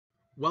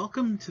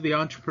Welcome to the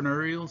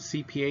Entrepreneurial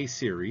CPA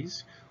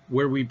series,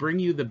 where we bring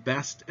you the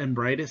best and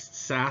brightest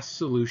SaaS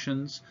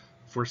solutions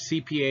for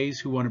CPAs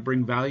who want to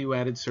bring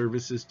value-added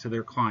services to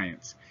their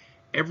clients.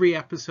 Every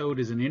episode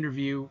is an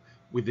interview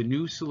with a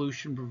new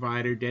solution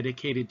provider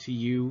dedicated to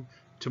you,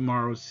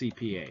 tomorrow's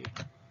CPA.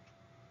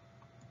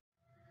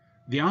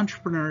 The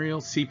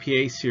Entrepreneurial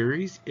CPA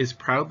series is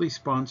proudly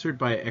sponsored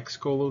by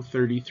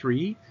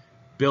Excolo33,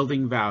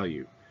 Building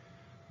Value.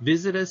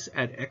 Visit us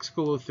at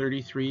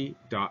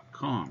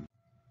excolo33.com.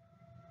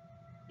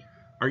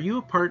 Are you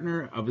a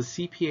partner of a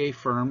CPA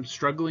firm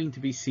struggling to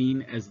be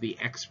seen as the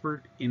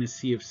expert in a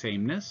sea of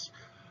sameness?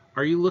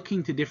 Are you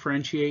looking to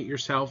differentiate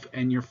yourself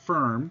and your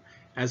firm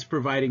as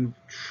providing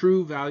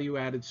true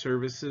value-added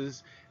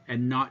services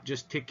and not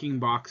just ticking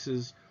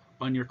boxes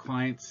on your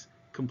client's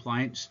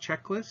compliance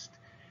checklist?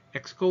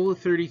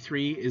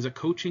 Excolo33 is a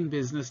coaching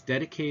business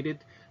dedicated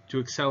to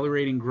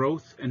accelerating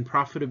growth and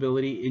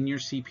profitability in your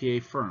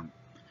CPA firm.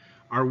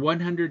 Our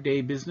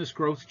 100-day business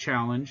growth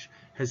challenge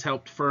has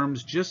helped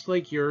firms just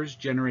like yours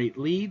generate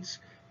leads,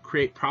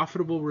 create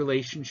profitable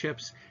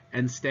relationships,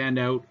 and stand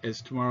out as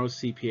tomorrow's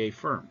CPA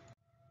firm.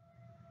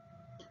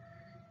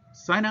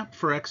 Sign up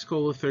for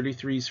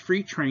Excolo33's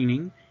free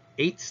training,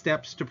 8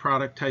 Steps to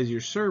Productize Your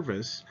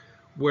Service,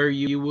 where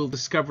you will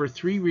discover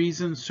 3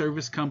 reasons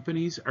service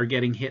companies are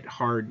getting hit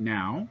hard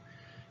now.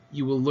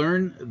 You will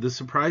learn the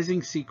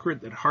surprising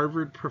secret that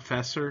Harvard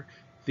professor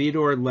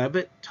Theodore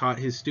Levitt taught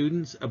his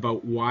students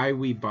about why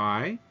we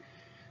buy.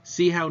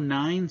 See how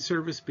 9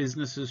 service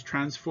businesses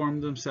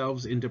transform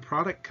themselves into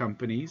product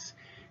companies,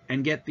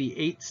 and get the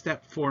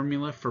 8-step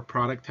formula for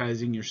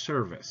productizing your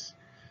service.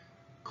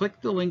 Click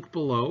the link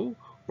below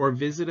or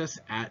visit us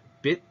at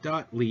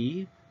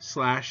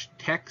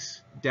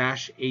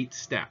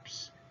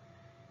bit.ly/text-8steps.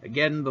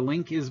 Again, the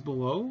link is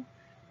below.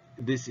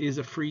 This is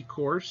a free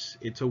course.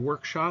 It's a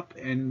workshop,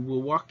 and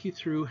we'll walk you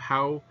through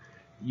how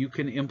you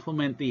can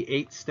implement the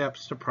 8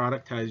 steps to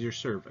productize your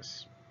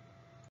service.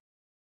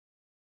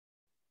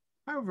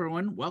 Hi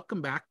everyone,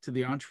 welcome back to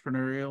the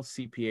Entrepreneurial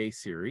CPA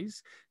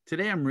series.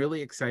 Today I'm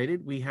really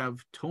excited. We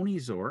have Tony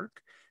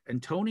Zorc,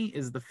 and Tony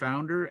is the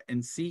founder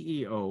and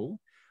CEO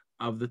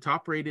of the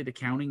top-rated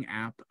accounting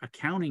app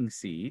Accounting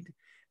Seed,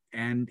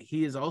 and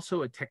he is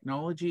also a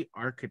technology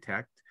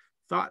architect,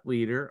 thought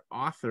leader,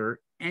 author,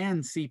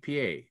 and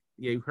CPA.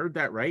 Yeah, you heard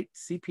that right,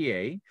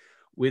 CPA,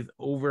 with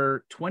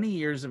over 20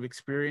 years of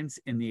experience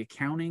in the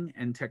accounting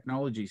and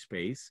technology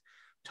space.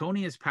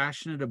 Tony is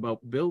passionate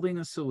about building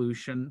a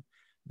solution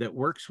that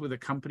works with a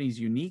company's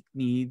unique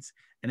needs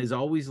and is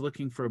always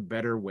looking for a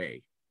better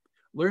way.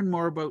 Learn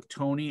more about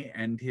Tony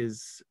and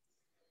his,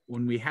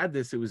 when we had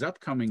this, it was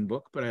upcoming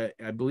book, but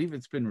I believe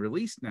it's been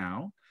released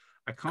now,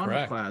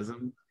 Iconoclasm,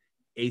 Correct.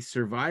 A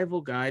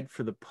survival guide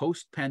for the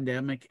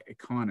post-pandemic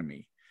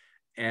economy.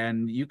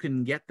 And you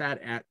can get that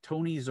at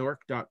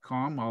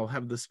tonyzorc.com. I'll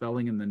have the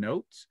spelling in the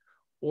notes.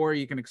 Or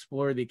you can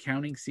explore the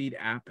Accounting Seed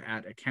app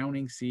at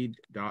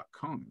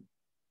accountingseed.com.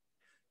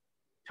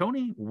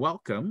 Tony,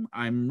 welcome.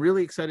 I'm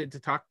really excited to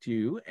talk to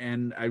you,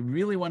 and I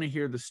really want to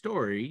hear the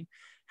story.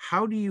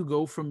 How do you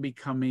go from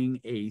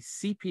becoming a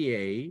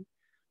CPA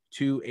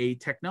to a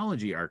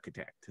technology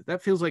architect?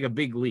 That feels like a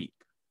big leap.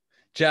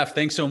 Jeff,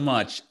 thanks so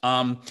much.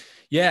 So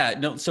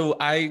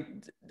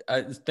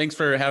thanks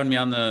for having me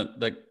on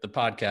the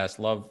podcast.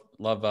 Love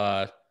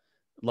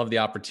the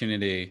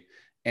opportunity.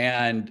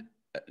 And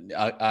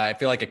I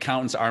feel like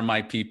accountants are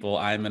my people.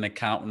 I'm an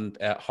accountant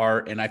at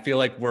heart, and I feel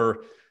like we're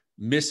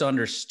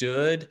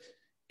misunderstood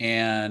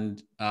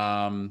and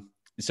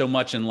so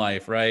much in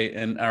life, right?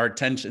 And our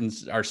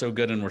intentions are so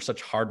good, and we're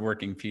such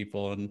hardworking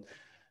people. And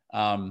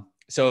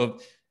so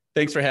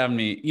thanks for having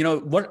me. You know,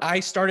 what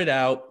I started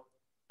out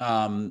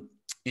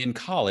in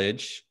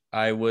college,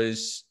 I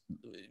was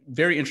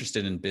very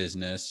interested in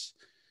business,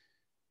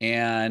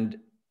 and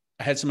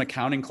I had some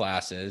accounting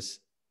classes,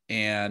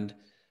 and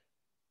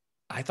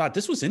I thought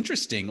this was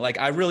interesting. Like,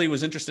 I really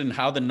was interested in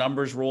how the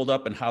numbers rolled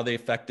up and how they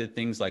affected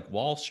things like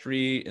Wall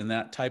Street and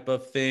that type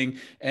of thing.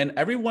 And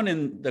everyone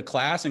in the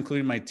class,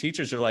 including my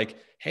teachers, are like,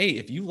 hey,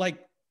 if you like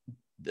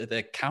the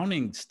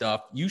accounting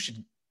stuff, you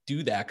should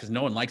do that, because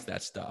no one likes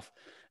that stuff.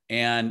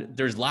 And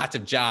there's lots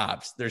of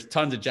jobs. There's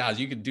tons of jobs.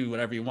 You can do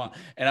whatever you want.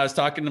 And I was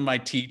talking to my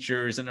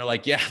teachers, and they're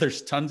like, yeah,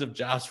 there's tons of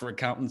jobs for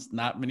accountants.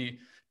 Not many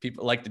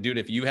people like to do it.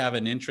 If you have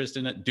an interest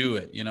in it, do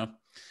it, you know?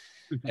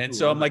 And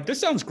so I'm like, this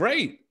sounds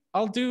great.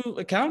 I'll do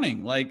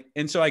accounting.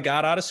 And so I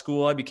got out of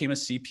school. I became a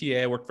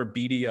CPA. I worked for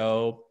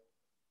BDO.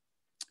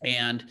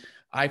 And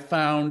I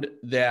found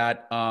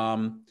that,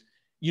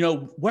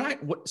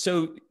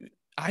 so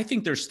I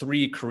think there's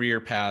 3 career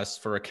paths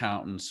for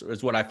accountants,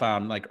 is what I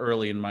found like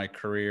early in my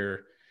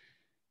career.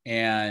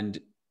 And,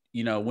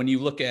 you know, when you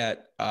look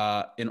at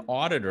an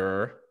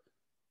auditor,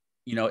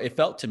 you know, it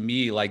felt to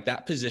me like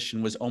that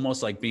position was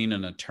almost like being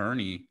an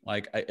attorney.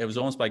 It was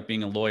almost like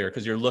being a lawyer,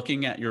 because you're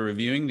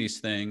reviewing these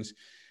things,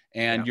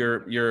 and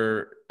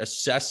you're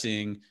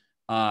assessing,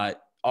 are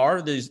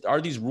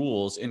these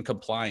rules in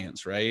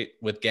compliance, right,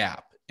 with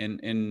GAAP?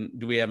 And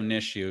do we have an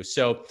issue?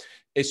 So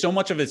so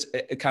much of it's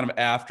kind of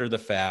after the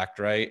fact,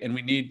 right? And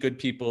we need good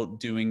people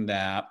doing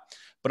that.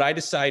 But I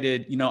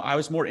decided, I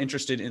was more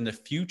interested in the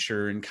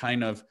future and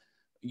kind of,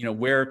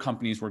 where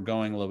companies were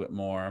going a little bit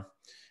more.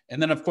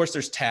 And then of course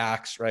there's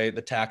tax, right?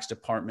 The tax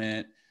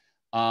department.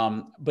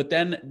 But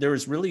then there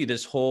was really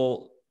this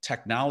whole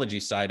technology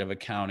side of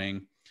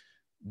accounting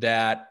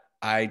that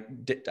I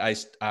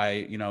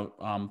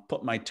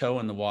put my toe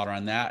in the water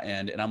on that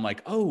end. And I'm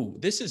like, oh,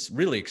 this is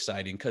really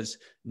exciting, because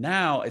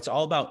now it's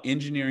all about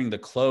engineering the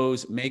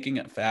close, making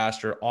it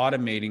faster,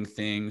 automating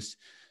things,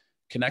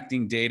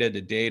 connecting data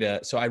to data.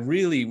 So I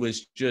really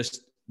was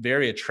just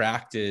very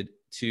attracted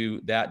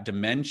to that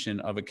dimension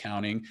of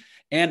accounting.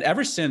 And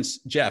ever since,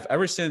 Jeff,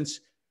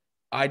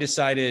 I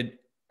decided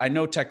I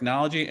know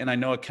technology and I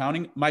know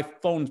accounting, my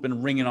phone's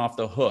been ringing off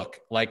the hook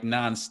like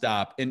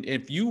nonstop. And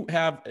if you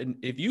have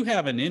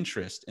an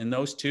interest in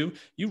those two,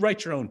 you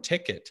write your own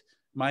ticket.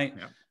 My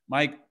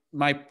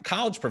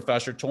college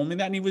professor told me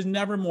that, and he was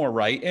never more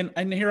right.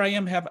 And here I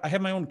am, I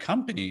have my own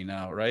company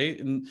now, right?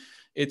 And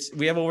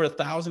we have over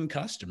 1,000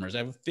 customers. I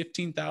have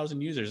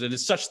 15,000 users, and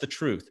it's such the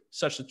truth.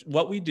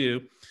 What we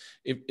do.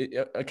 If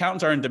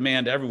accountants are in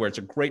demand everywhere, it's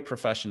a great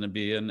profession to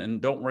be in,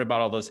 and don't worry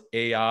about all those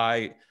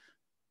AI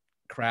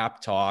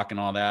crap talk and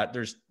all that.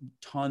 There's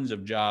tons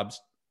of jobs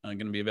going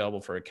to be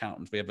available for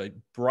accountants. We have a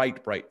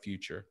bright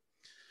future,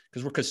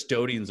 because we're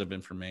custodians of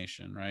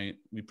information, right?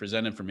 We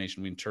present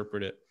information, we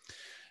interpret it.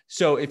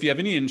 So if you have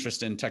any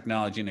interest in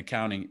technology and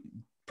accounting,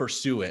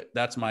 pursue it.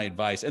 That's my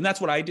advice. And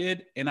that's what I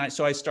did. And I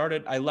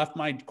left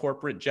my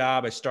corporate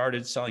job. I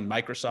started selling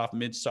Microsoft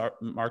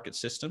mid-market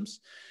systems.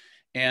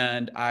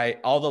 And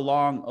all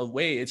along the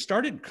way, it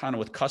started kind of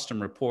with custom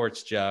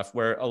reports, Jeff,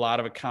 where a lot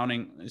of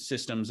accounting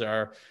systems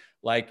are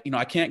like,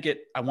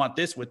 I want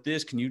this with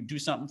this. Can you do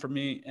something for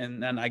me?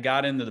 And then I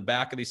got into the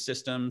back of these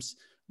systems,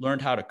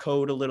 learned how to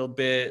code a little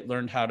bit,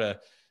 learned how to,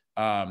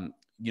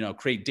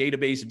 create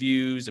database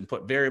views and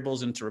put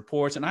variables into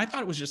reports. And I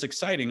thought it was just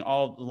exciting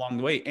all along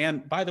the way.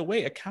 And by the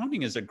way,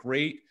 accounting is a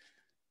great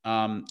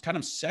kind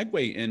of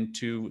segue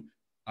into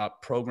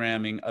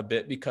programming a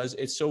bit, because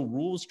it's so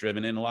rules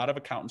driven, and a lot of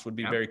accountants would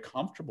be very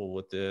comfortable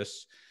with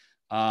this,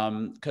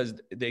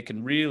 because they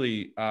can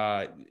really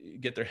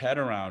get their head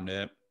around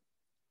it.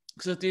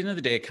 Because at the end of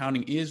the day,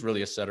 accounting is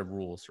really a set of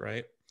rules,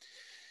 right?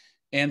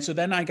 And so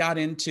then I got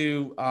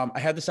into, I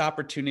had this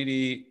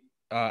opportunity.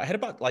 I had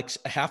about like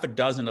a half a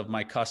dozen of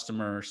my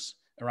customers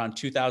around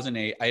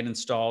 2008. I had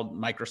installed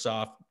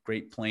Microsoft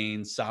Great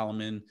Plains,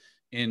 Solomon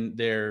in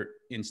their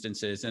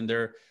instances, and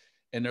they're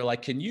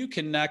like, can you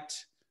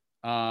connect?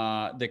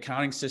 The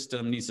accounting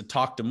system needs to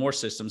talk to more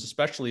systems,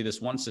 especially this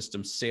one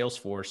system,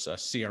 Salesforce,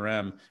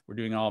 CRM. We're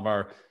doing all of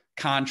our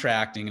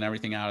contracting and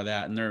everything out of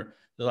that. And they're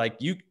like,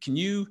 can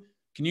you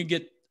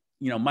get,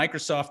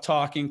 Microsoft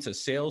talking to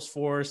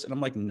Salesforce? And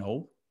I'm like,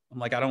 no. I'm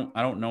like, I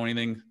don't know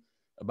anything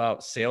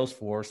about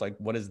Salesforce. Like,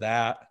 what is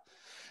that?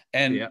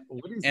 And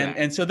what is that?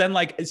 And so then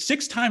like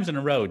 6 times in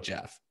a row,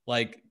 Jeff,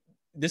 like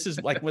this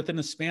is like within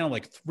a span of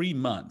like 3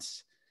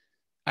 months,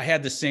 I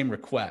had the same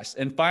request.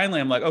 And finally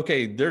I'm like,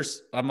 okay,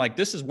 I'm like,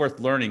 this is worth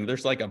learning.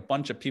 There's like a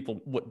bunch of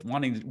people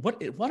wanting,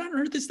 what on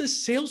earth is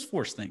this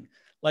Salesforce thing?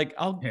 Like,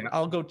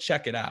 I'll go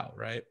check it out.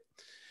 Right.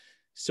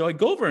 So I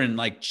go over and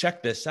like,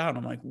 check this out.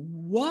 I'm like,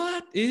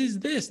 what is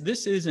this?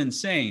 This is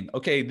insane.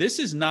 Okay. This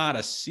is not a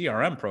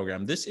CRM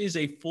program. This is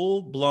a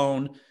full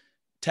blown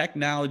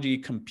technology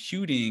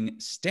computing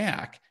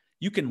stack.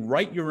 You can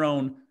write your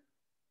own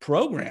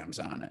programs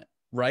on it.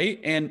 Right.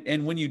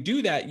 And when you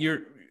do that,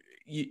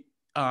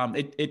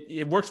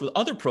 it works with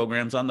other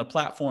programs on the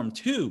platform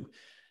too.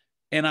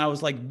 And I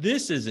was like,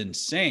 this is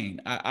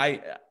insane.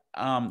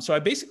 So I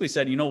basically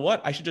said, you know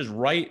what? I should just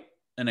write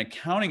an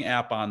accounting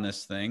app on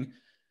this thing,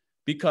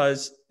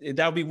 because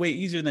that would be way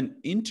easier than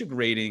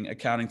integrating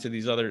accounting to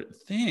these other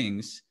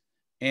things.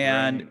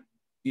 And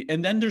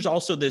then there's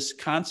also this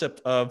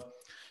concept of,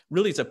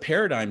 really, it's a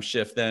paradigm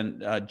shift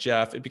then,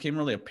 Jeff. It became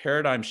really a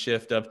paradigm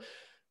shift of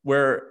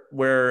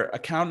where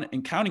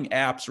accounting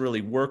apps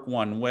really work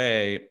one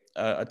way.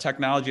 A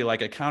technology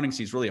like accounting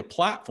is really a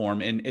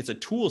platform, and it's a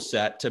tool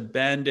set to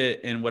bend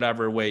it in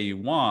whatever way you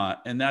want.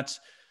 And that's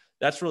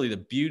really the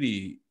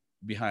beauty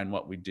behind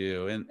what we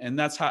do. And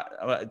that's how,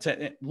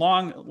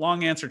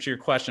 long answer to your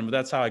question, but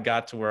that's how I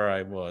got to where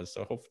I was.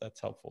 So I hope that's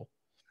helpful.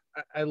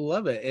 I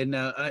love it. And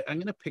I'm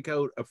going to pick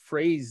out a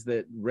phrase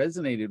that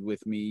resonated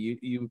with me.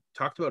 You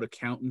talked about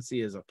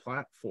accountancy as a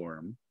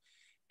platform.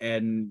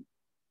 And,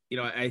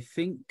 I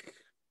think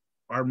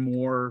are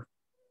more,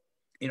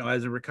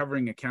 as a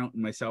recovering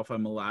accountant myself,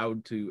 I'm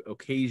allowed to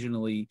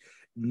occasionally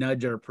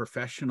nudge our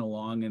profession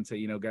along and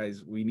say,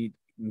 guys,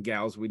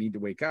 gals, we need to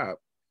wake up.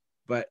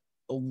 But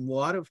a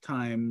lot of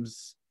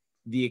times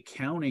the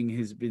accounting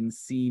has been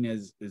seen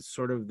as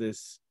sort of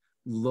this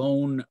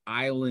lone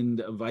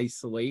island of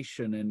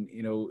isolation, and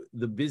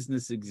the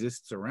business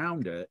exists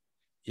around it.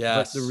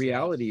 Yes. But the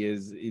reality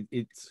is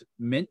it's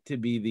meant to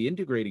be the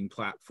integrating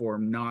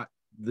platform, not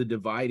the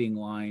dividing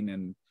line.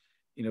 And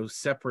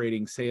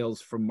separating sales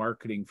from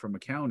marketing from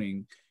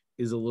accounting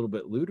is a little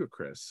bit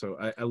ludicrous. So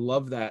I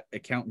love that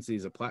accountancy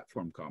is a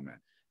platform comment.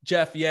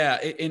 Jeff, yeah.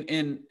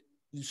 And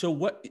so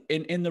what,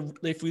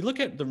 if we look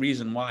at the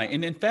reason why,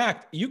 and in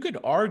fact, you could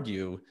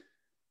argue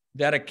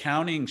that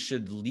accounting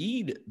should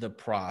lead the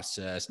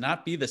process,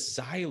 not be the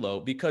silo.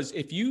 Because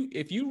if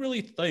you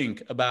really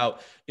think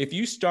about, if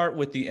you start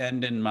with the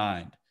end in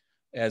mind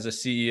as a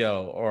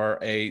CEO or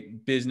a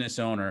business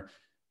owner,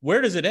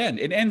 where does it end?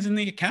 It ends in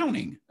the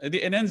accounting.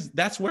 It ends,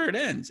 that's where it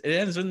ends. It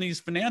ends in these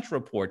financial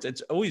reports.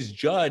 It's always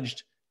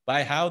judged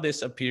by how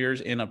this appears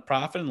in a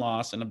profit and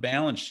loss and a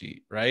balance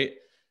sheet, right?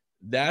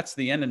 That's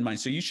the end in mind.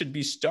 So you should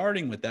be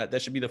starting with that.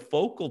 That should be the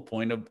focal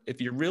point of,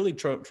 if you're really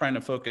trying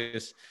to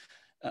focus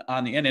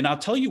on the end. And I'll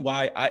tell you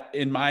why,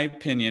 in my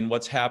opinion,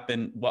 what's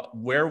happened,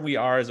 where we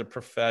are as a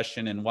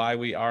profession and why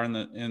we are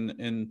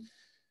in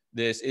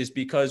this is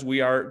because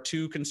we are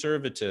too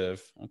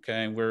conservative.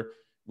 Okay.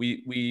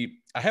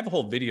 I have a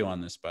whole video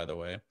on this, by the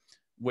way,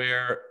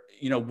 where,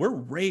 we're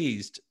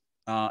raised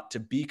to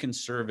be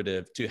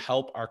conservative, to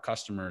help our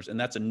customers. And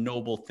that's a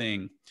noble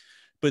thing.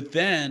 But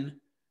then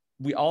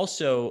we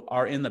also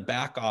are in the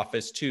back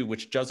office too,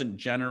 which doesn't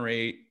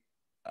generate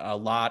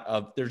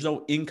there's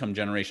no income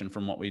generation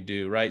from what we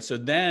do, right? So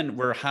then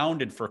we're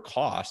hounded for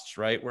costs,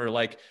 right? We're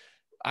like,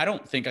 I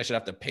don't think I should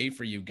have to pay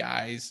for you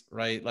guys,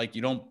 right? Like,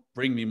 you don't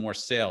bring me more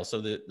sales.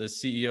 So the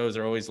CEOs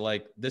are always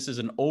like, this is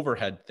an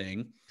overhead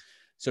thing.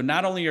 So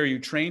not only are you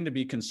trained to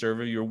be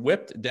conservative, you're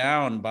whipped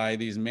down by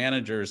these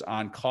managers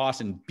on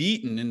costs and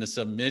beaten into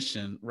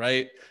submission,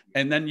 right?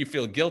 And then you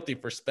feel guilty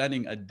for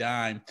spending a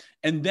dime.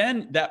 And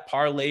then that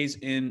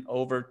parlays in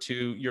over to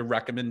your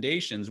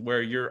recommendations,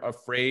 where you're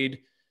afraid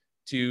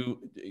to,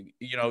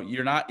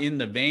 you're not in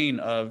the vein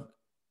of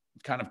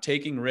kind of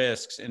taking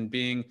risks and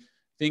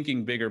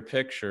thinking bigger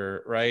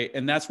picture, right?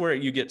 And that's where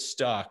you get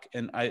stuck.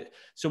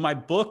 So my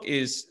book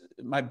is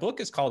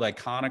called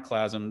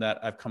Iconoclasm,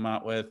 that I've come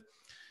out with.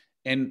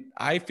 And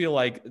I feel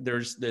like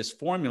there's this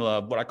formula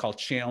of what I call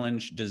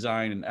challenge,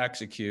 design, and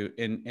execute.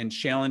 And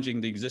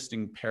challenging the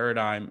existing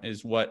paradigm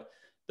is what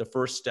the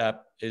first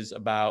step is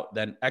about.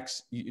 Then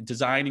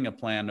designing a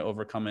plan to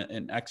overcome it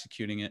and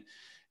executing it.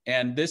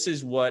 And this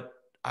is what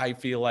I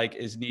feel like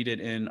is needed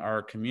in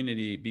our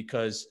community,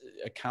 because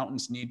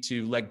accountants need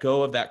to let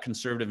go of that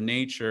conservative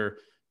nature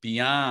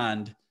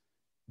beyond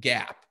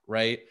GAAP,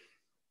 right?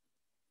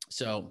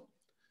 So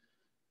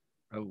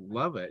I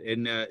love it.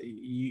 And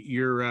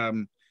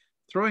you're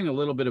throwing a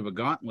little bit of a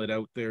gauntlet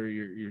out there.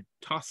 You're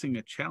tossing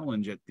a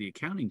challenge at the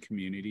accounting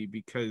community,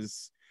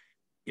 because,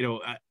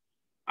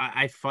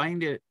 I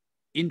find it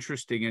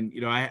interesting.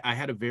 And, I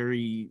had a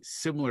very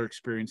similar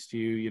experience to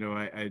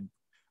you.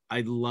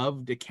 I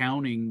loved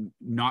accounting,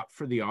 not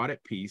for the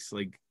audit piece.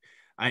 Like,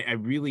 I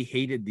really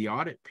hated the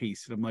audit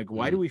piece. And I'm like,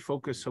 why do we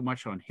focus so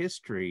much on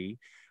history?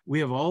 We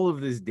have all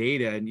of this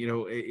data. And,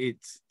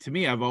 it's, to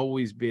me, I've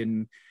always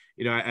been,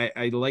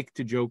 I like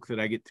to joke that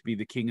I get to be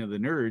the king of the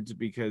nerds,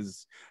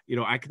 because,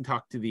 I can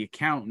talk to the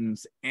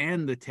accountants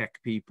and the tech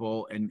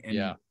people and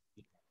yeah,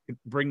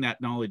 bring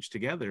that knowledge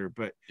together.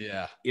 But,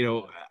 yeah,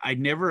 I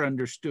never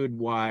understood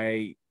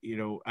why,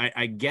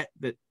 I get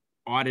that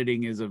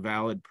auditing is a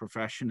valid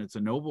profession. It's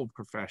a noble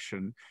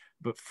profession.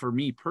 But for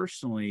me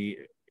personally,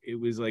 it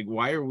was like,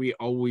 why are we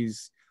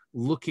always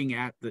looking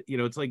at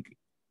it's like,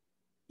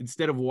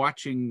 instead of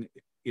watching,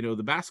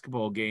 the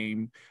basketball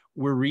game,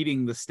 we're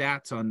reading the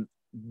stats on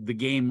the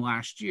game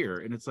last year.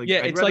 And it's like, yeah.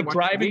 I'd It's rather like watch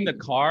driving the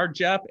car,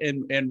 Jeff,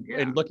 and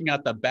yeah. looking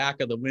at the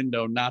back of the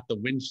window, not the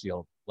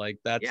windshield. Like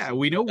Yeah.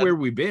 We know where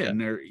we've yeah,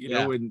 been, or,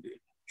 yeah, and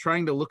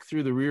trying to look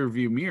through the rear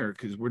view mirror,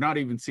 because we're not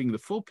even seeing the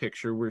full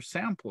picture. We're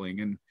sampling.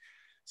 And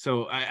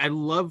so I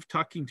love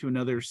talking to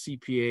another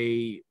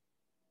CPA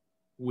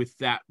with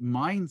that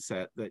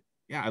mindset, that,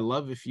 yeah, I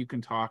love if you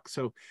can talk.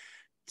 So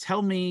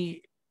tell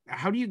me,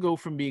 how do you go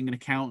from being an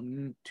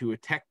accountant to a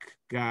tech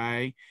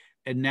guy,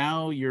 and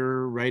now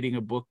you're writing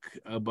a book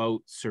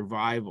about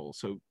survival?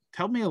 So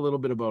tell me a little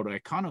bit about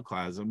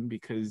Iconoclasm,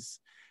 because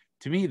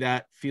to me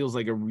that feels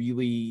like to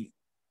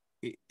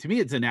me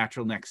it's a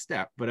natural next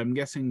step. But I'm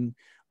guessing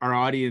our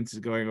audience is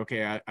going,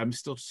 okay, I'm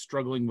still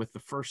struggling with the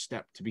first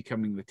step to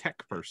becoming the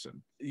tech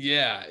person.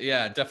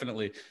 yeah,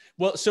 definitely.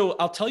 Well, so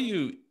I'll tell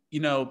you,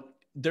 you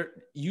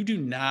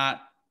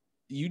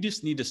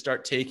just need to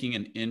start taking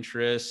an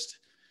interest.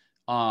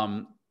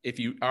 If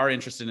you are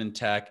interested in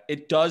tech,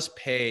 it does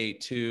pay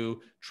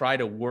to try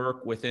to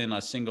work within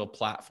a single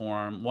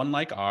platform, one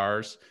like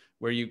ours,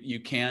 where you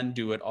can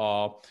do it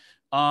all.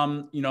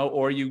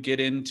 Or you get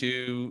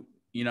into,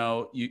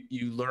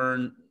 you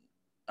learn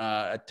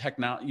a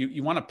technology,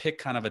 you want to pick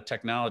kind of a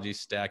technology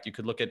stack. You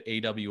could look at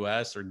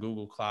AWS or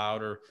Google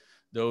Cloud or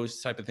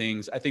those type of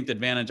things. I think the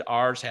advantage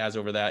ours has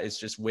over that is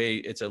just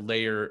it's a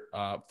layer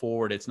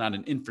forward. It's not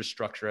an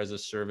infrastructure as a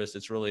service.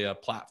 It's really a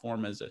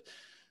platform as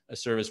a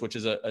service, which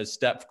is a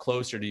step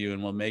closer to you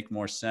and will make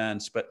more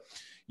sense. But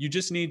you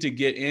just need to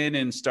get in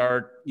and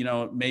start,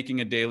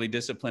 making a daily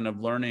discipline of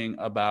learning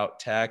about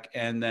tech,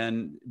 and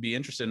then be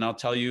interested. And I'll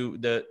tell you,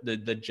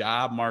 the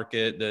job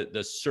market,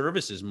 the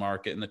services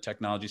market in the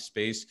technology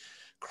space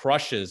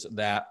crushes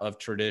that of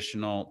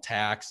traditional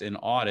tax and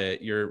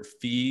audit. Your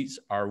fees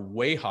are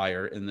way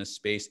higher in this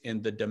space,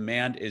 and the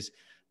demand is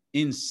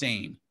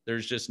insane.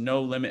 There's just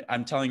no limit.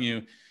 I'm telling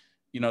you,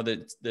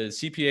 that the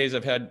CPAs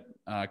I've had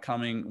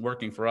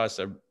working for us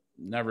have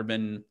never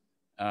been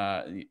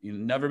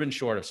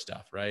short of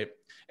stuff, right?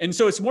 And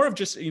so it's more of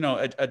just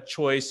a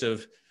choice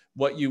of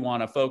what you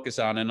want to focus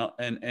on,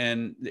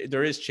 and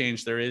there is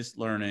change, there is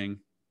learning.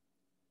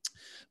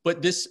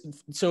 But this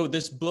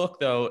book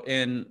though,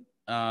 in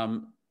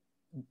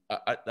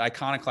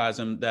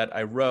Iconoclasm that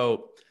I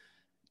wrote,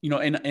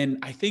 and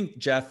I think,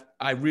 Jeff,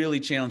 I really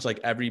challenge like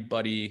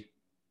everybody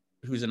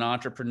who's an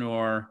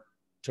entrepreneur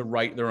to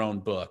write their own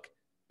book.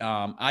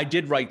 I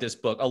did write this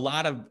book. A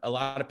lot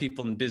of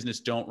people in business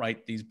don't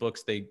write these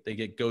books. They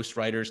get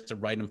ghostwriters to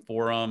write them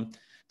for them.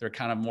 They're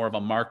kind of more of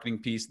a marketing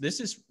piece. This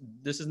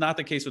is not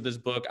the case with this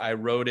book. I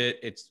wrote it.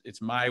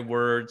 It's my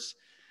words.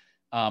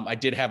 I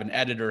did have an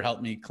editor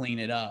help me clean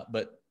it up,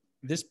 but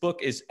this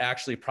book is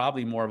actually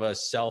probably more of a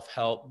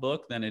self-help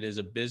book than it is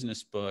a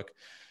business book.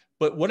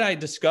 But what I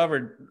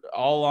discovered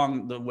all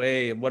along the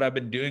way, what I've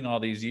been doing all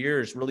these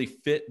years, really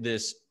fit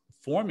this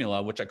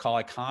formula, which I call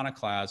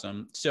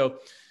iconoclasm. So,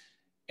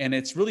 and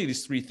it's really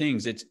these three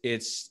things.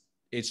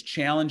 It's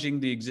challenging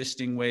the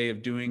existing way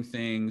of doing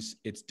things.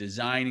 It's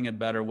designing a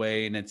better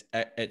way, and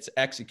it's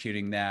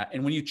executing that.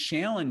 And when you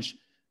challenge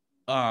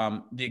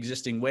the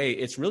existing way,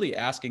 it's really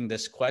asking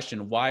this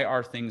question: why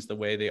are things the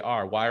way they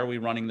are? Why are we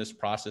running this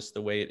process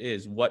the way it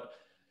is?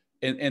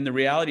 And the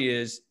reality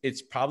is,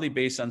 it's probably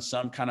based on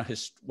some kind of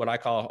what I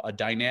call a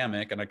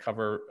dynamic, and I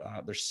cover,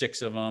 there's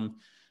 6 of them.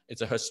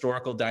 It's a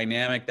historical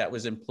dynamic that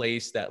was in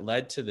place that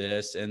led to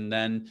this. And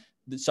then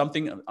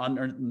something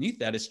underneath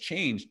that has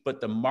changed,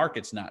 but the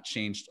market's not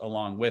changed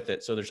along with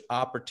it. So there's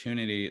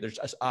opportunity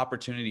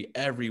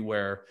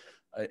everywhere.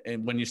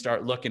 And when you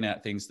start looking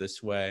at things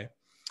this way,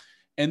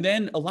 and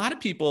then a lot of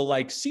people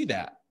see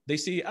that. They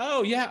see,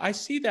 oh yeah, I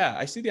see that.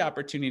 I see the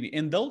opportunity.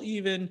 And they'll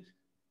even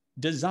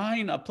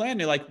design a plan.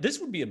 They're like, this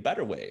would be a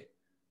better way,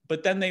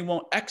 but then they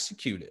won't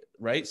execute it,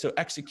 right? So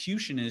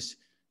execution is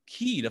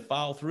key to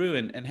follow through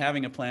and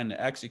having a plan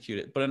to execute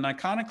it. But an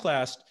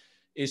iconoclast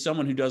is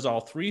someone who does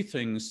all three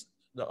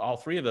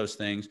of those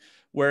things.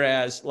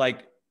 Whereas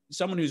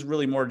someone who's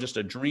really more just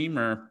a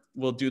dreamer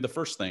will do the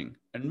first thing,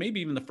 and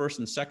maybe even the first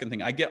and second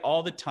thing. I get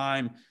all the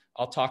time,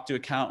 I'll talk to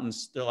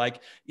accountants. They're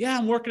like, yeah,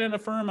 I'm working in a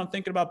firm. I'm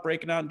thinking about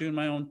breaking out and doing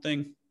my own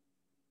thing.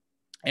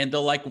 And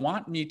they'll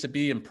want me to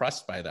be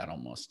impressed by that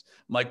almost.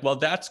 I'm like, well,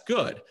 that's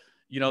good.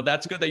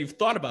 That's good that you've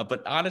thought about,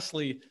 but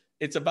honestly,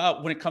 it's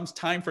about when it comes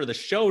time for the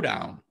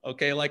showdown.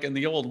 Okay. Like in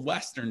the old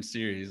Western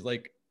series,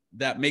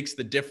 that makes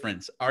the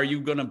difference. Are you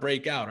going to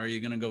break out? Are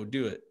you going to go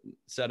do it?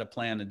 Set a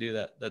plan to do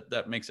that.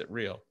 That makes it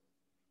real.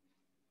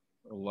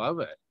 I love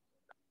it.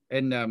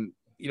 And,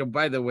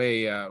 by the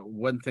way,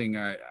 one thing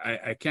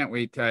I can't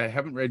wait. I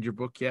haven't read your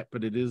book yet,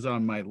 but it is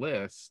on my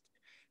list.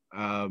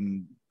 A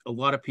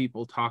lot of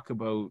people talk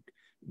about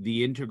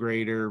the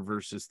integrator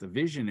versus the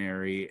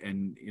visionary.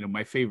 And,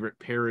 my favorite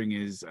pairing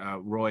is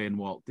Roy and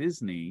Walt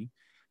Disney.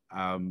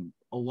 A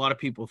lot of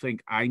people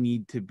think I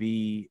need to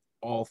be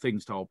all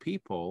things to all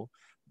people.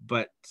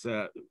 But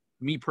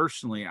me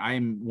personally,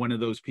 I'm one of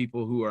those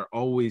people who are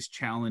always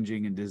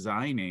challenging and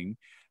designing.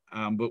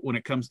 But when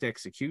it comes to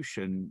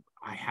execution,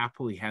 I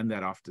happily hand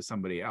that off to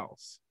somebody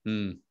else.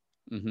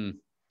 Mm-hmm.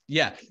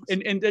 Yeah.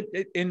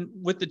 And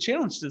with the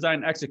challenge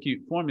design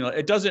execute formula,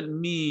 it doesn't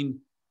mean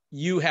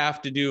you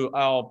have to do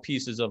all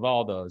pieces of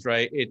all those,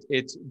 right? It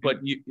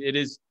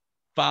is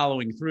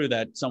following through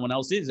that someone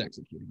else is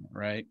executing it,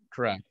 right?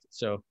 Correct.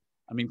 So,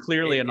 I mean,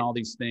 clearly in all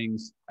these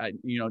things,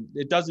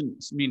 it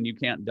doesn't mean you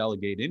can't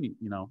delegate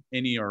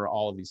any or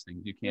all of these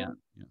things. You can't.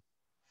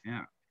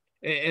 Yeah.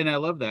 And I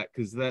love that,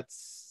 because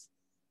that's,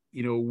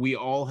 we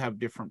all have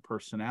different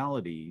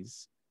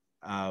personalities.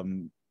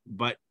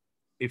 But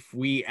if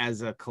we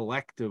as a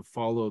collective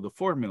follow the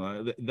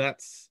formula,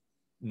 that's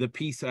the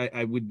piece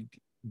I would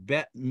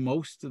bet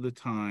most of the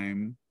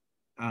time.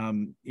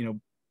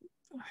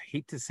 I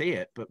hate to say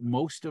it, but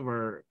most of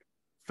our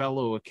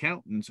fellow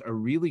accountants are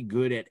really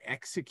good at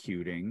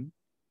executing,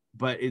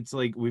 but it's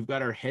like we've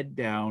got our head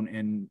down.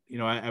 And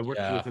I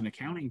worked with an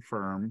accounting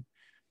firm,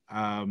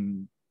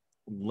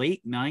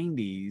 late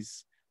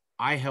 90s.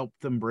 I helped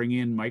them bring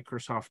in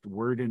Microsoft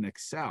Word and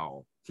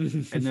Excel,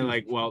 and they're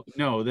like, well,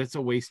 no, that's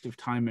a waste of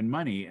time and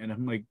money. And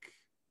I'm like,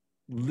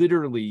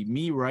 literally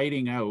me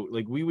writing out,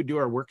 we would do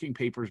our working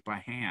papers by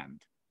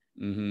hand.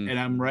 Mm-hmm. And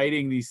I'm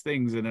writing these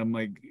things, and I'm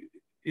like,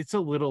 it's a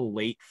little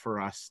late for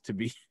us to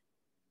be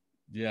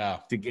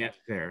to get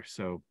there.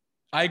 So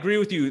I agree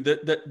with you.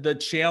 The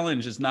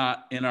challenge is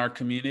not in our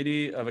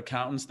community of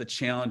accountants. The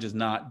challenge is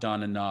not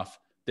done enough.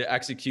 The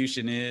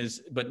execution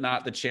is, but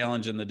not the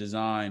challenge and the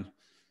design.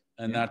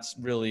 And that's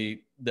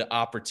really the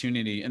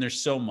opportunity. And there's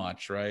so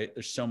much, right?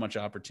 There's so much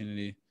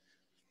opportunity.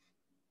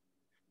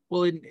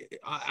 Well,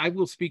 I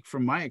will speak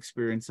from my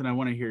experience, and I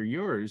want to hear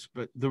yours,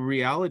 but the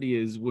reality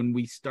is when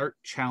we start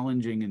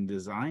challenging and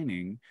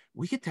designing,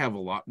 we get to have a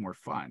lot more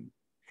fun.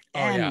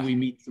 And we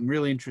meet some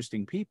really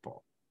interesting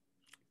people.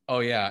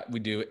 Oh yeah,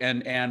 we do.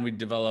 And we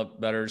develop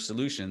better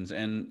solutions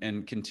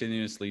and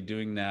continuously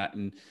doing that.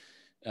 And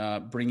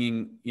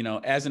bringing,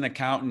 as an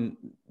accountant,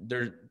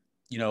 there,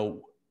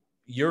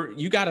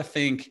 you got to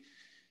think,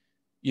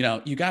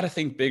 you got to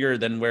think bigger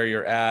than where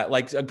you're at.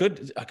 Like a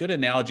good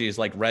analogy is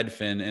like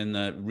Redfin in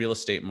the real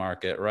estate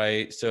market,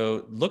 right?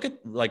 So look at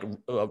like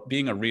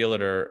being a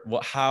realtor,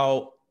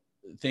 how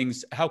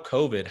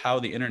COVID, how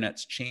the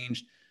internet's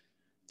changed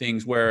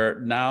things,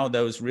 where now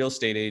those real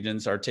estate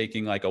agents are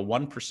taking like a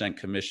 1%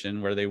 commission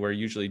where they were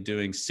usually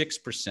doing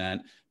 6%,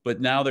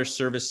 but now they're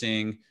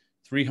servicing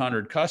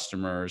 300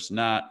 customers,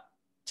 not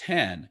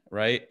 10,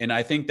 right? And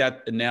I think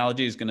that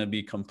analogy is going to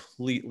be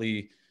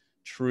completely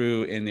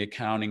true in the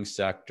accounting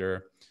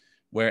sector,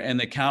 and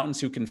the accountants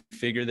who can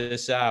figure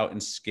this out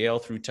and scale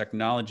through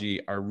technology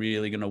are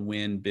really going to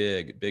win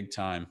big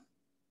time.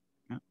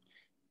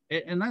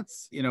 And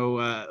that's,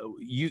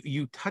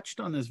 you touched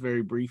on this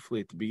very briefly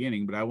at the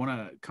beginning, but I want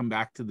to come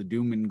back to the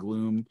doom and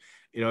gloom.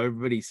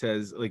 Everybody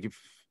says, like,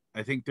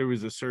 I think there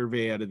was a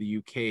survey out of the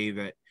UK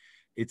that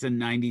it's a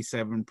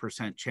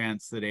 97%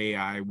 chance that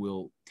AI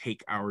will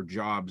take our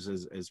jobs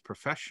as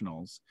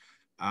professionals.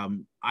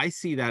 I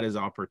see that as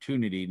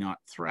opportunity, not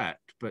threat.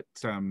 But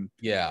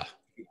yeah.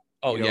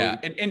 Oh, yeah.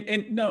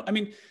 And no, I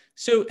mean,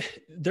 so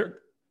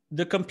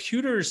the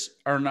computers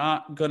are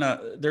not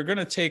they're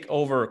gonna take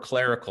over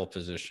clerical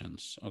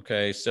positions.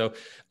 Okay. So,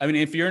 I mean,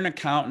 if you're an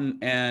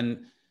accountant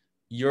and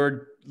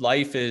your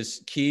life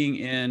is keying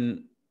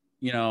in,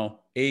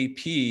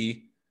 AP,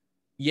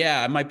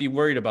 yeah, I might be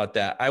worried about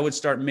that. I would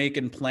start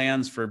making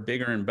plans for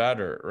bigger and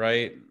better,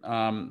 right?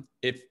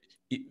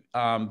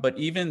 But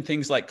even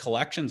things like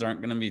collections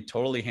aren't going to be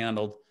totally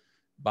handled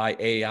by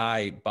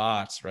AI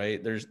bots,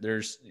 right?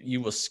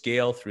 You will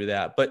scale through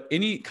that, but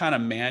any kind of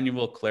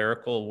manual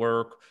clerical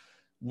work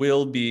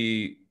will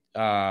be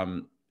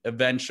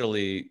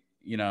eventually,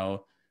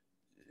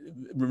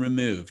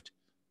 removed.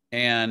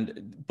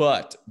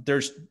 But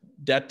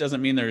that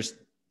doesn't mean there's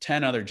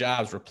 10 other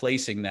jobs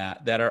replacing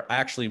that are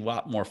actually a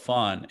lot more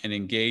fun and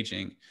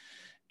engaging.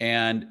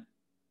 And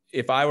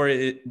if I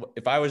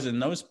was in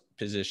those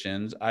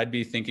positions, I'd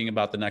be thinking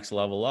about the next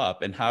level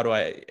up and how do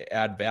I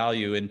add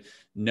value and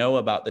know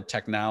about the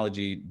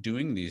technology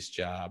doing these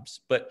jobs.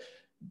 But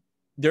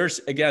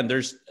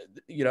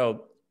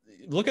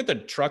look at the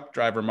truck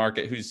driver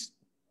market, who's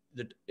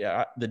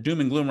the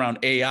doom and gloom around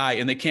AI,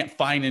 and they can't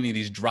find any of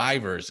these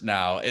drivers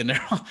now. And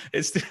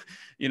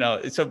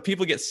so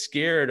people get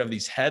scared of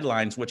these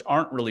headlines, which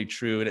aren't really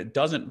true, and it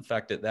doesn't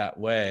affect it that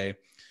way.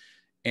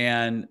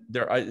 And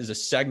there is a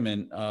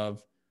segment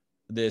of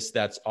this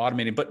that's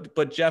automated.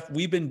 But Jeff,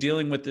 we've been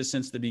dealing with this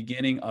since the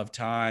beginning of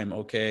time.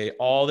 Okay.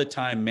 All the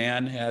time,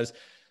 man has,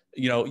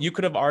 you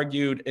could have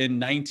argued in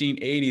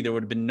 1980, there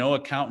would have been no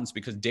accountants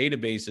because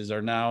databases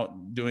are now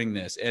doing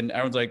this. And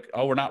everyone's like,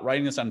 oh, we're not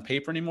writing this on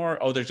paper anymore.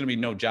 Oh, there's going to be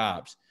no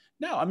jobs.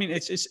 No, I mean,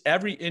 it's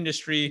every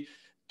industry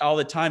all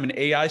the time. And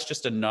AI is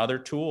just another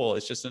tool.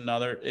 It's just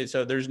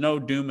so there's no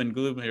doom and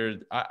gloom here.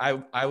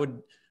 I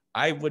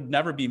would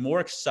never be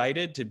more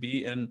excited to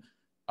be in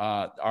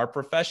our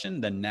profession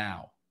than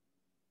now.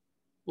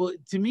 Well,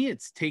 to me,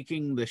 it's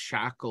taking the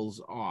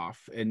shackles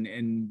off.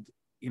 And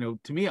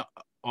to me,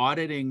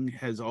 auditing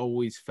has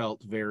always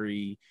felt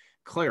very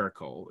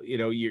clerical.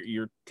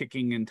 You're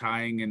ticking and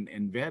tying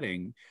and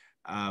vetting.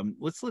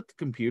 Let's let the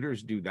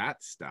computers do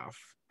that stuff.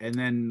 And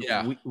then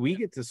we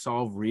get to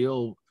solve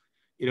real,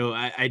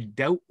 I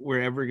doubt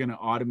we're ever going to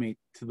automate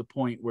to the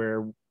point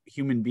where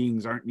human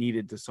beings aren't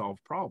needed to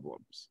solve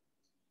problems.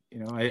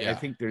 I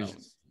think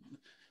there's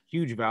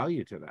huge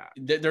value to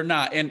that. They're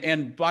not.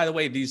 And by the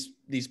way, these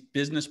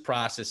business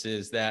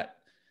processes that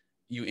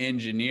you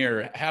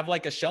engineer have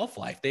like a shelf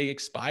life. They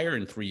expire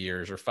in 3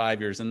 years or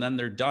 5 years, and then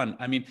they're done.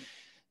 I mean,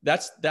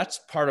 that's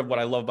part of what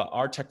I love about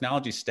our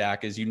technology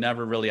stack is you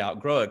never really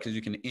outgrow it because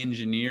you can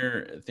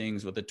engineer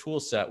things with a tool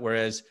set.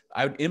 Whereas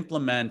I would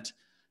implement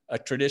a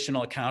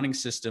traditional accounting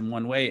system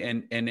one way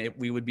and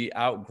we would be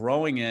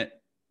outgrowing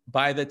it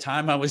by the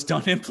time I was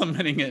done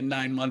implementing it in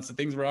 9 months. The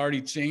things were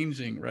already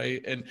changing,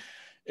 right? And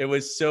it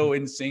was so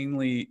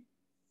insanely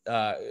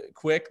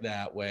quick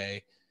that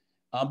way.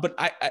 But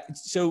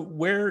so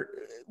where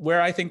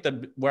I think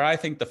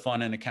the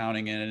fun in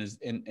accounting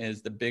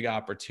is the big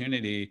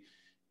opportunity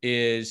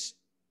is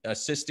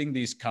assisting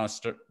these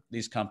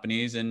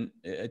companies in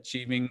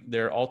achieving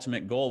their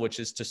ultimate goal, which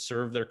is to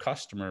serve their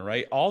customer,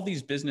 right? All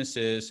these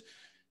businesses,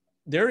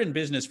 they're in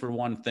business for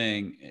one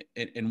thing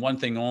and one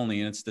thing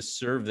only, and it's to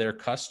serve their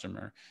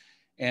customer.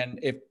 And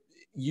if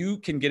you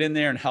can get in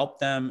there and help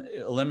them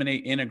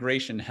eliminate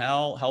integration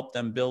hell, help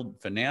them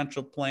build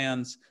financial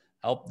plans,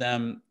 help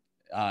them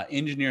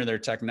engineer their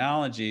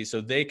technology so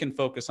they can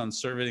focus on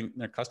serving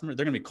their customer,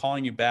 they're going to be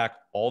calling you back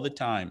all the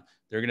time.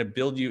 They're going to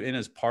build you in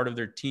as part of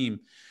their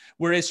team.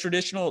 Whereas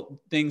traditional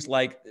things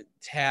like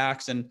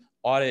tax and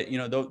audit,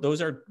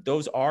 those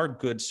are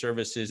good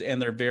services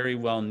and they're very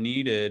well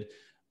needed.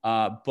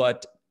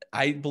 But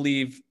I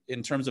believe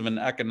in terms of an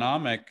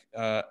economic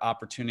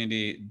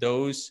opportunity,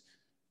 those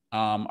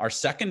are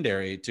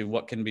secondary to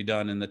what can be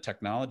done in the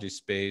technology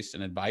space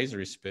and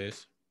advisory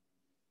space.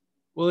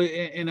 Well,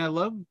 and I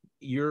love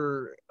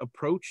your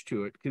approach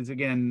to it because,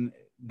 again,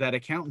 that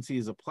accountancy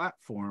is a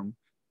platform.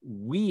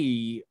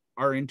 We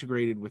are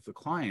integrated with the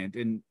client,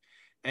 and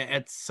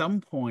at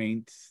some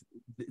point,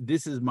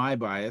 this is my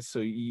bias, so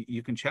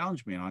you can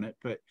challenge me on it,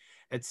 but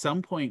at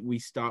some point we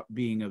stop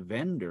being a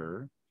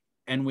vendor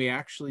and we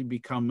actually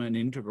become an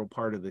integral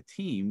part of the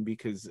team,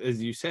 because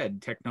as you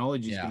said,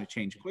 technology is going to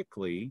change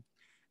quickly.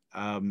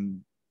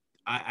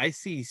 I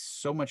see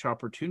so much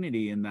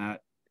opportunity in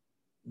that.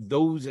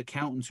 Those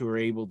accountants who are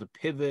able to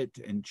pivot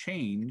and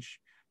change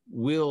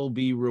will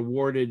be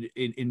rewarded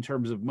in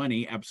terms of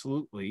money,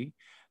 absolutely.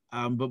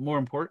 But more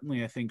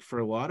importantly, I think for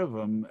a lot of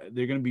them,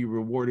 they're going to be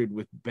rewarded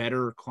with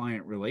better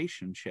client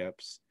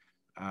relationships.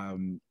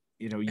 You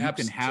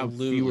can have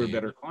fewer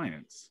better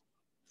clients.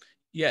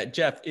 Yeah,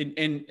 Jeff,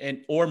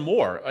 and or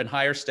more, and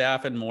hire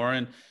staff and more,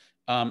 and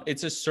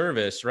it's a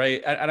service,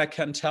 right? And I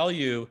can tell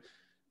you,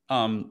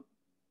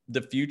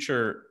 the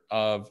future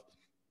of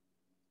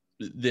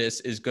this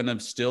is going to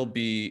still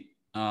be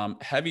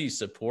heavy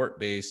support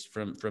based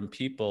from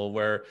people,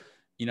 where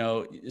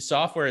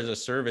software as a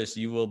service,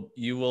 there'll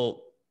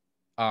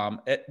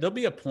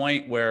be a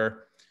point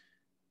where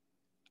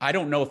I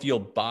don't know if you'll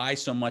buy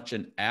so much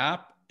an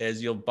app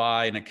as you'll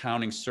buy an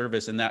accounting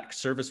service, and that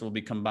service will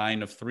be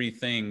combined of three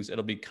things.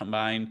 It'll be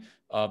combined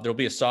there'll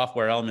be a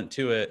software element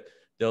to it,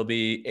 there'll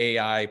be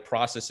AI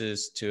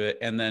processes to it,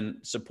 and then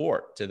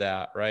support to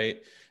that,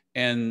 right?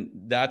 And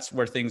that's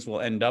where things will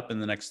end up in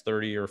the next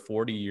 30 or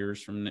 40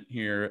 years from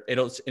here.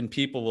 And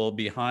people will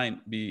be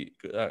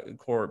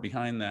core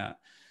behind that.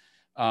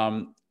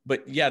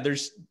 But yeah,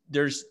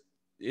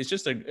 it's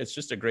just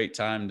a great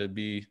time to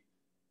be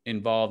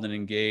involved and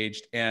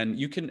engaged. And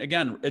you can,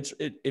 again,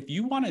 if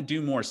you want to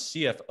do more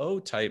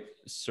CFO type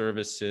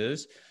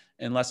services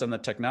and less on the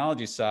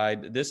technology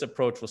side, this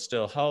approach will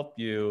still help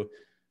you.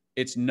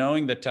 It's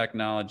knowing the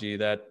technology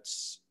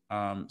that's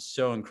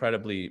so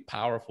incredibly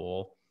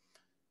powerful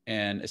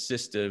and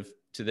assistive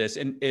to this.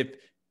 And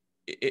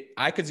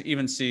I could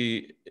even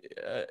see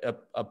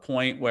a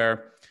point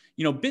where,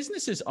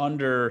 businesses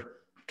under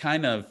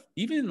kind of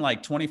even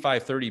like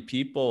 25, 30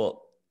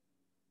 people,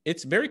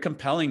 it's very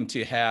compelling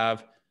to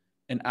have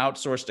an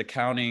outsourced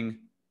accounting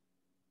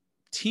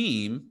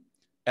team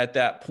at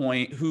that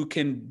point who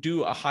can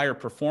do a higher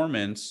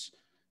performance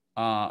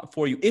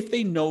for you if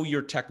they know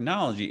your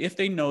technology, if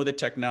they know the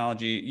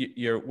technology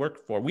you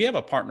work for. We have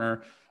a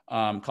partner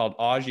called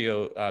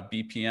Agio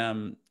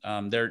BPM.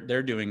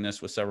 They're doing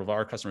this with several of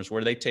our customers,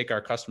 where they take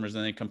our customers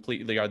and they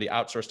completely are the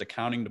outsourced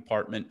accounting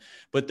department,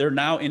 but they're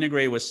now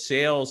integrated with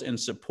sales and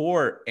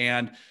support.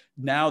 And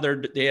now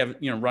they have,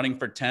 running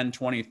for 10,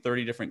 20,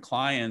 30 different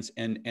clients,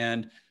 and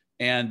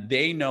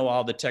they know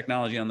all the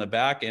technology on the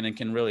back end and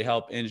can really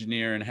help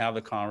engineer and have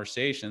the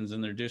conversations.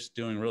 And they're just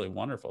doing really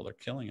wonderful. They're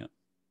killing it.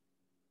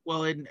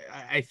 Well, and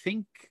I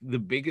think the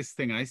biggest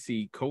thing I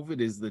see,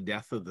 COVID is the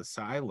death of the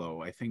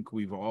silo. I think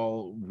we've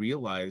all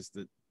realized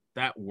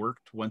that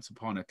worked once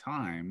upon a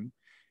time.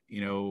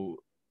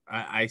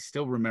 I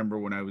still remember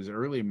when I was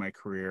early in my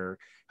career,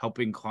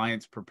 helping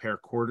clients prepare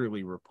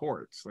quarterly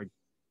reports. Like,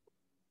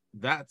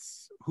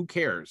 that's, who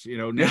cares?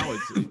 Now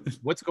it's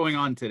what's going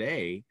on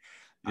today.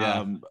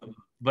 Yeah.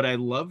 But I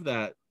love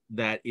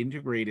that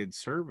integrated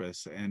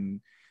service. And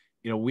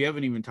we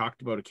haven't even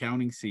talked about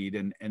Accounting Seed,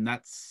 and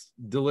that's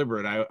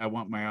deliberate. I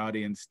want my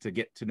audience to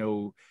get to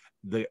know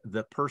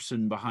the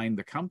person behind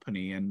the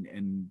company,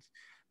 and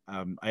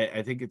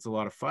I think it's a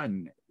lot of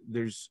fun.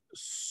 There's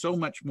so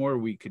much more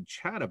we could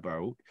chat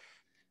about.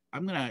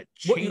 I'm gonna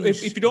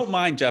change. If you don't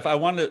mind, Jeff, I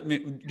want to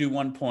do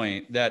one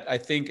point that I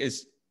think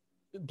is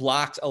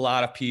blocked a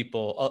lot of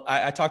people.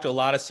 I talk to a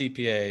lot of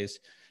CPAs,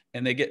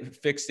 and they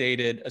get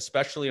fixated,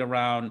 especially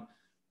around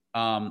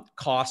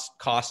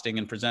costing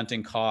and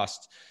presenting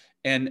costs.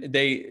 And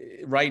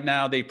right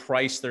now they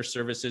price their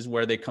services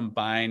where they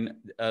combine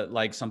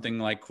like something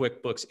like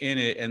QuickBooks in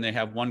it, and they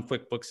have one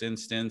QuickBooks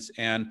instance,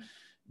 and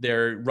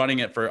they're running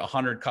it for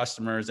 100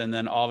 customers. And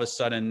then all of a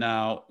sudden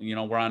now,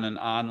 we're on an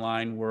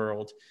online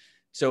world.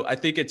 So I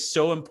think it's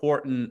so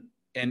important,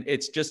 and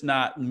it's just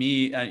not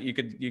me.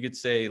 You could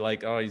say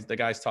like, oh, the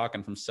guy's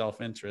talking from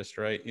self-interest,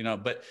 right?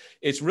 But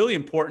it's really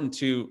important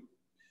to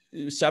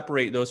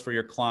separate those for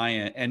your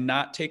client and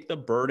not take the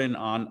burden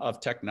of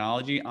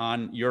technology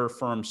on your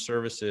firm's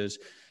services,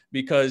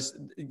 because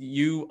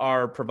you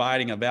are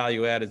providing a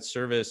value-added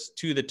service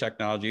to the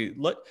technology.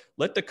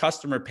 Let the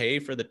customer pay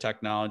for the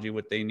technology,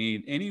 what they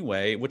need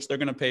anyway, which they're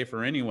going to pay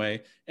for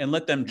anyway, and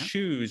let them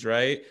choose,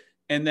 right?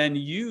 And then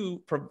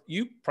you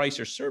price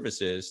your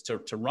services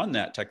to run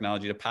that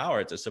technology, to power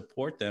it, to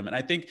support them. And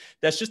I think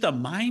that's just a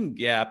mind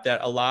gap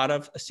that a lot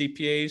of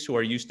CPAs who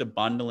are used to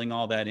bundling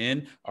all that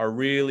in are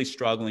really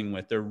struggling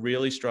with. They're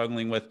really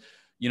struggling with,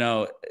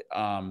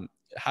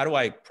 how do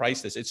I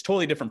price this? It's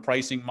totally different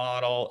pricing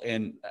model.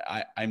 And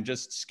I'm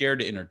just scared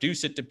to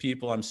introduce it to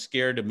people. I'm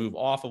scared to move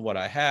off of what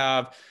I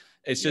have.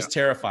 It's just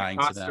terrifying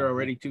to them. Costs are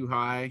already too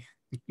high.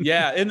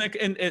 Yeah.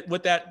 And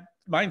with that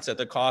mindset,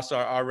 the costs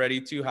are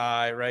already too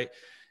high, right?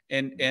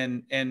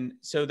 And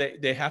so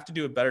they have to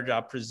do a better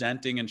job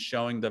presenting and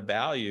showing the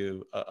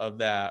value of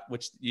that,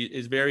 which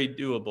is very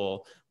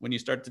doable when you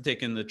start to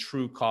take in the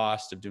true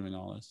cost of doing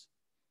all this.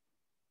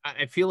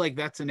 I feel like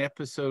that's an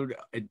episode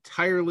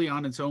entirely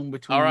on its own All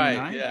between you and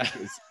right. I, Yeah.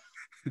 because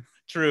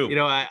True.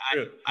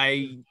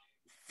 I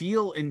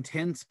feel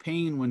intense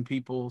pain when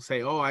people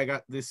say, "Oh, I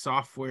got this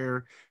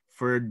software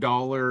for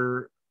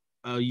 $1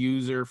 a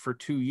user for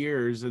 2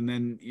 years," and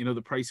then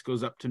the price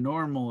goes up to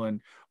normal,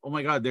 and oh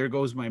my God, there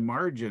goes my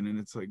margin. And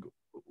it's like,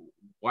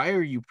 why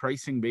are you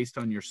pricing based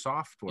on your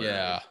software?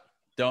 Yeah.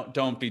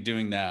 Don't be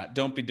doing that.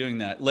 Don't be doing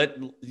that.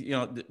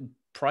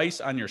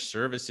 Price on your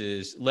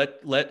services.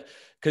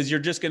 Because you're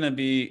just going to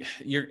be,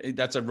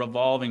 that's a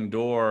revolving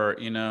door,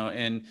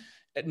 and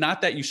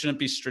not that you shouldn't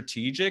be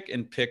strategic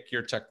and pick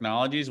your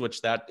technologies,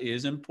 which that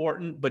is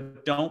important,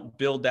 but don't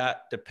build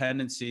that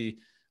dependency.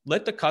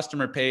 Let the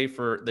customer pay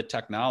for the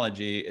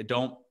technology.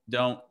 Don't,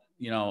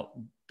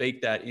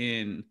 bake that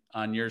in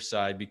on your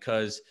side,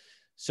 because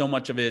so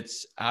much of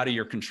it's out of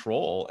your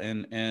control,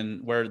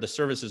 and where the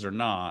services are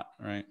not,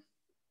 right?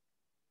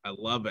 I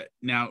love it.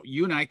 Now,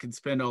 you and I could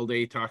spend all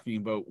day talking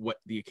about what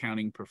the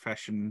accounting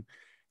profession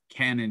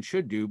can and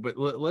should do, but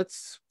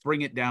let's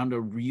bring it down to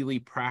really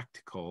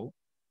practical.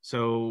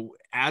 So,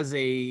 as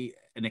an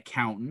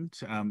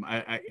accountant,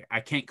 I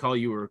can't call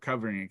you a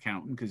recovering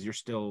accountant because you're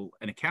still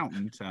an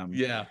accountant.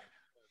 Yeah.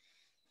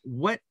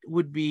 What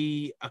would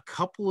be a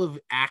couple of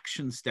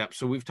action steps?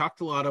 So we've talked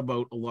a lot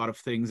about a lot of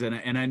things,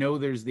 and I know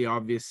there's the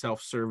obvious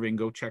self-serving,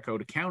 go check out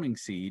Accounting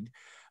Seed.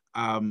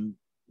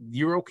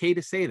 You're okay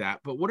to say that,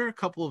 but what are a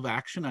couple of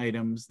action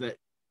items that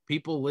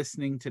people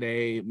listening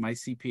today, my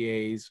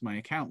CPAs, my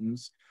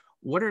accountants,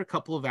 what are a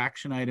couple of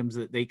action items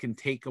that they can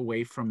take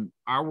away from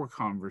our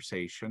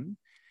conversation?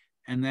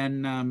 And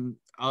then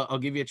I'll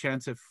give you a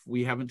chance. If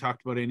we haven't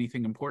talked about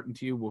anything important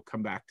to you, we'll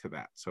come back to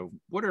that. So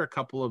what are a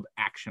couple of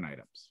action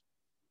items?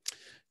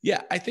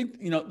 Yeah, I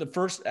think the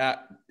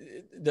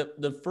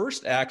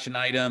first action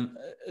item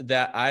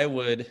that I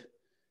would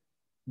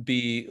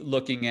be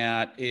looking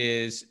at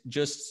is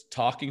just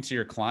talking to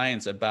your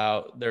clients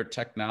about their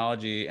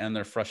technology and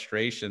their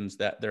frustrations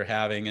that they're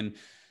having, and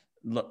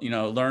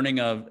learning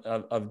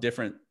of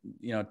different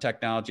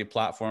technology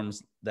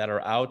platforms that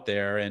are out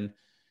there, and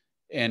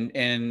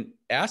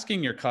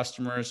asking your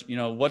customers,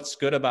 what's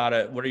good about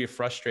it, what are you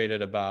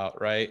frustrated about,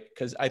 right?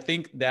 Because I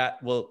think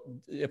that will,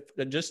 if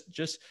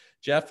just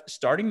Jeff,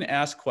 starting to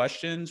ask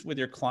questions with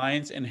your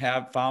clients and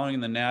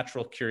following the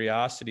natural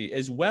curiosity,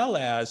 as well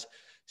as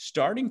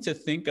starting to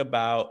think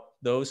about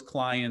those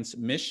clients'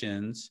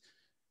 missions.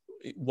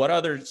 What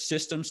other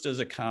systems does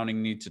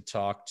accounting need to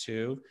talk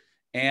to?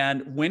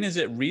 And when is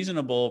it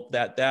reasonable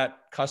that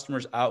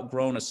customer's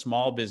outgrown a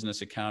small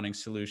business accounting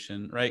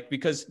solution, right?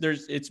 Because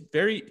as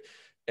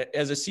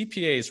a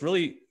CPA,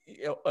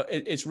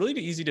 it's really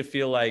easy to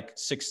feel like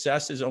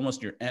success is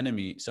almost your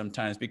enemy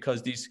sometimes,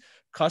 because these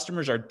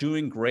customers are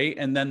doing great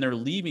and then they're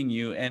leaving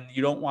you, and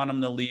you don't want them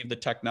to leave the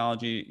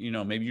technology,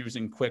 maybe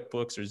using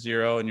QuickBooks or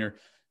Xero, and you're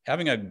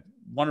having a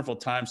wonderful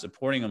time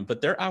supporting them,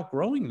 but they're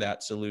outgrowing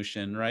that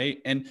solution, right?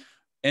 And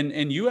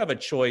you have a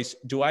choice.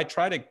 Do I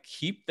try to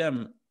keep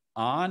them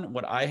on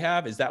what I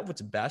have? Is that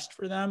what's best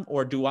for them?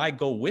 Or do I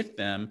go with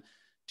them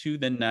to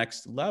the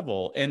next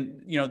level?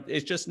 And,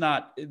 it's just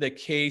not the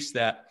case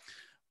that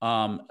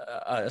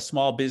a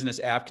small business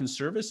app can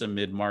service a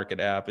mid-market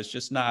app. It's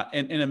just not,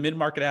 and a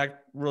mid-market app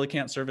really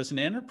can't service an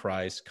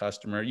enterprise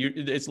customer.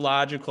 It's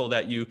logical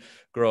that you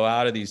grow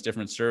out of these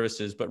different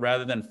services, but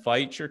rather than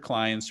fight your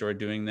clients who are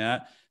doing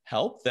that,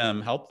 help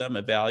them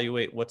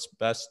evaluate what's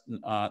best,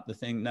 the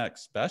thing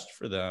next best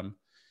for them.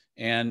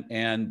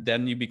 And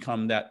then you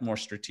become that more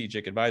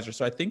strategic advisor.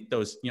 So I think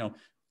those,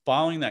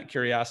 following that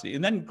curiosity,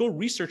 and then go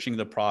researching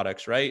the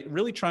products, right?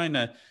 Really trying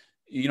to,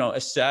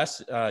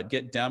 assess,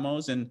 get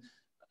demos, and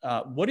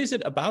what is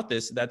it about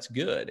this that's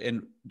good?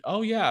 And,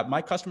 oh yeah,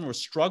 my customer was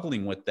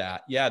struggling with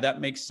that. Yeah, that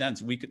makes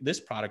sense. This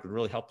product would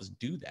really help us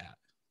do that.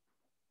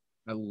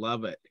 I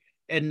love it.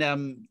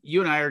 And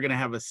you and I are going to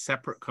have a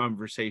separate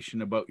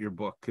conversation about your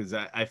book, because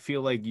I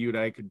feel like you and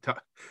I could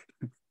talk.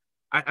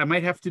 I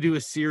might have to do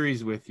a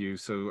series with you.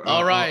 So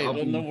All right.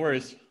 Well, no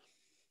worries.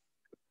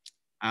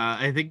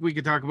 I think we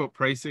could talk about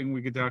pricing.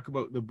 We could talk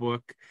about the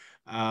book.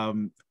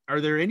 Are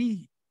there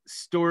any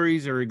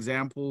stories or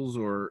examples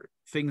or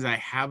things I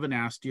haven't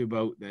asked you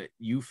about that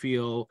you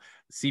feel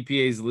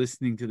CPAs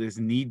listening to this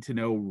need to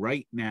know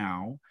right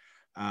now,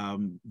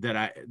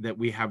 that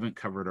we haven't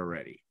covered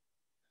already?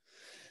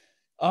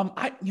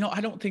 I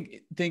don't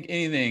think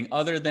anything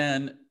other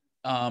than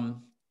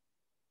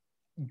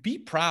be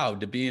proud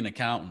to be an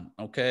accountant.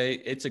 Okay,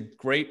 it's a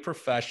great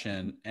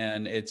profession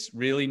and it's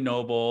really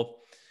noble,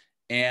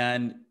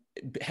 and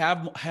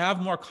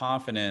have more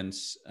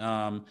confidence.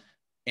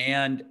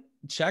 And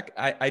check.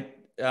 I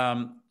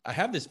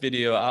have this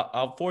video.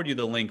 I'll forward you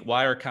the link.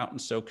 Why are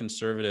accountants so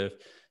conservative?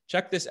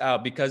 Check this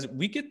out, because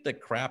we get the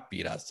crap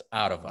beat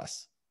out of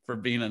us for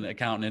being an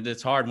accountant.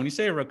 It's hard. When you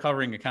say a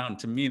recovering accountant,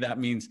 to me, that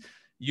means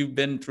you've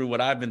been through what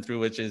I've been through,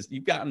 which is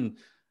you've gotten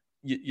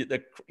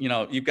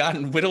you've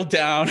gotten whittled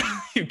down,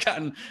 you've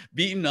gotten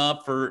beaten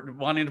up for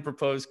wanting to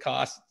propose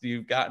costs,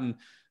 you've gotten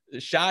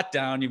shot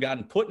down, you've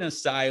gotten put in a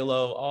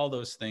silo, all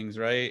those things,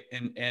 right?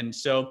 And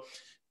so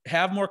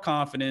have more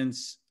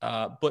confidence,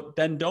 but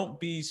then don't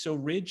be so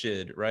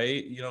rigid,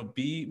 right?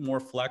 Be more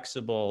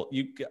flexible.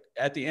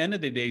 At the end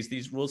of the days,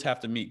 these rules have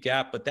to meet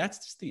GAAP, but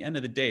that's just the end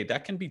of the day.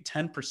 That can be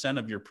 10%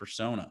 of your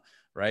persona,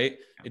 right?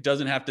 It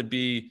doesn't have to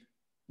be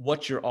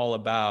what you're all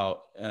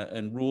about,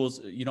 and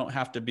rules. You don't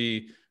have to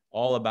be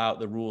all about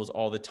the rules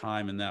all the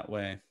time in that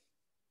way.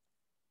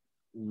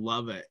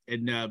 Love it.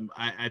 And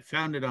I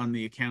found it on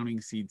the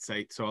Accounting Seed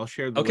site, so I'll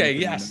share the Okay. link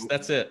in the Yes, note.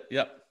 that's it.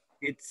 Yep.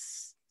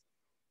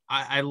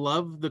 I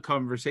love the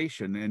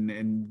conversation,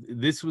 and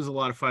this was a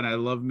lot of fun. I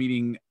love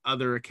meeting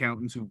other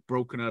accountants who've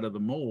broken out of the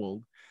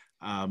mold.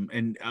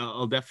 And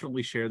I'll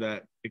definitely share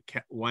that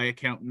why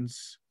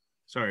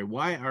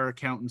are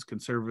accountants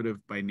conservative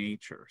by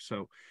nature?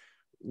 So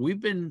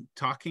we've been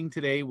talking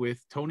today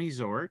with Tony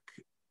Zorc,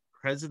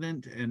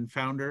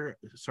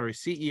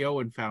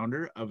 CEO and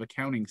founder of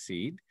Accounting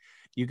Seed.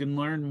 You can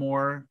learn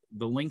more.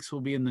 The links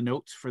will be in the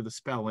notes for the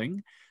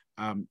spelling,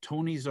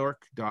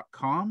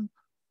 tonyzorc.com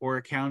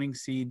or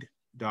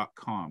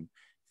accountingseed.com.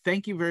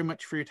 Thank you very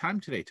much for your time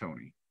today,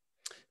 Tony.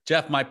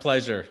 Jeff, my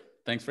pleasure.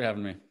 Thanks for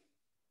having me.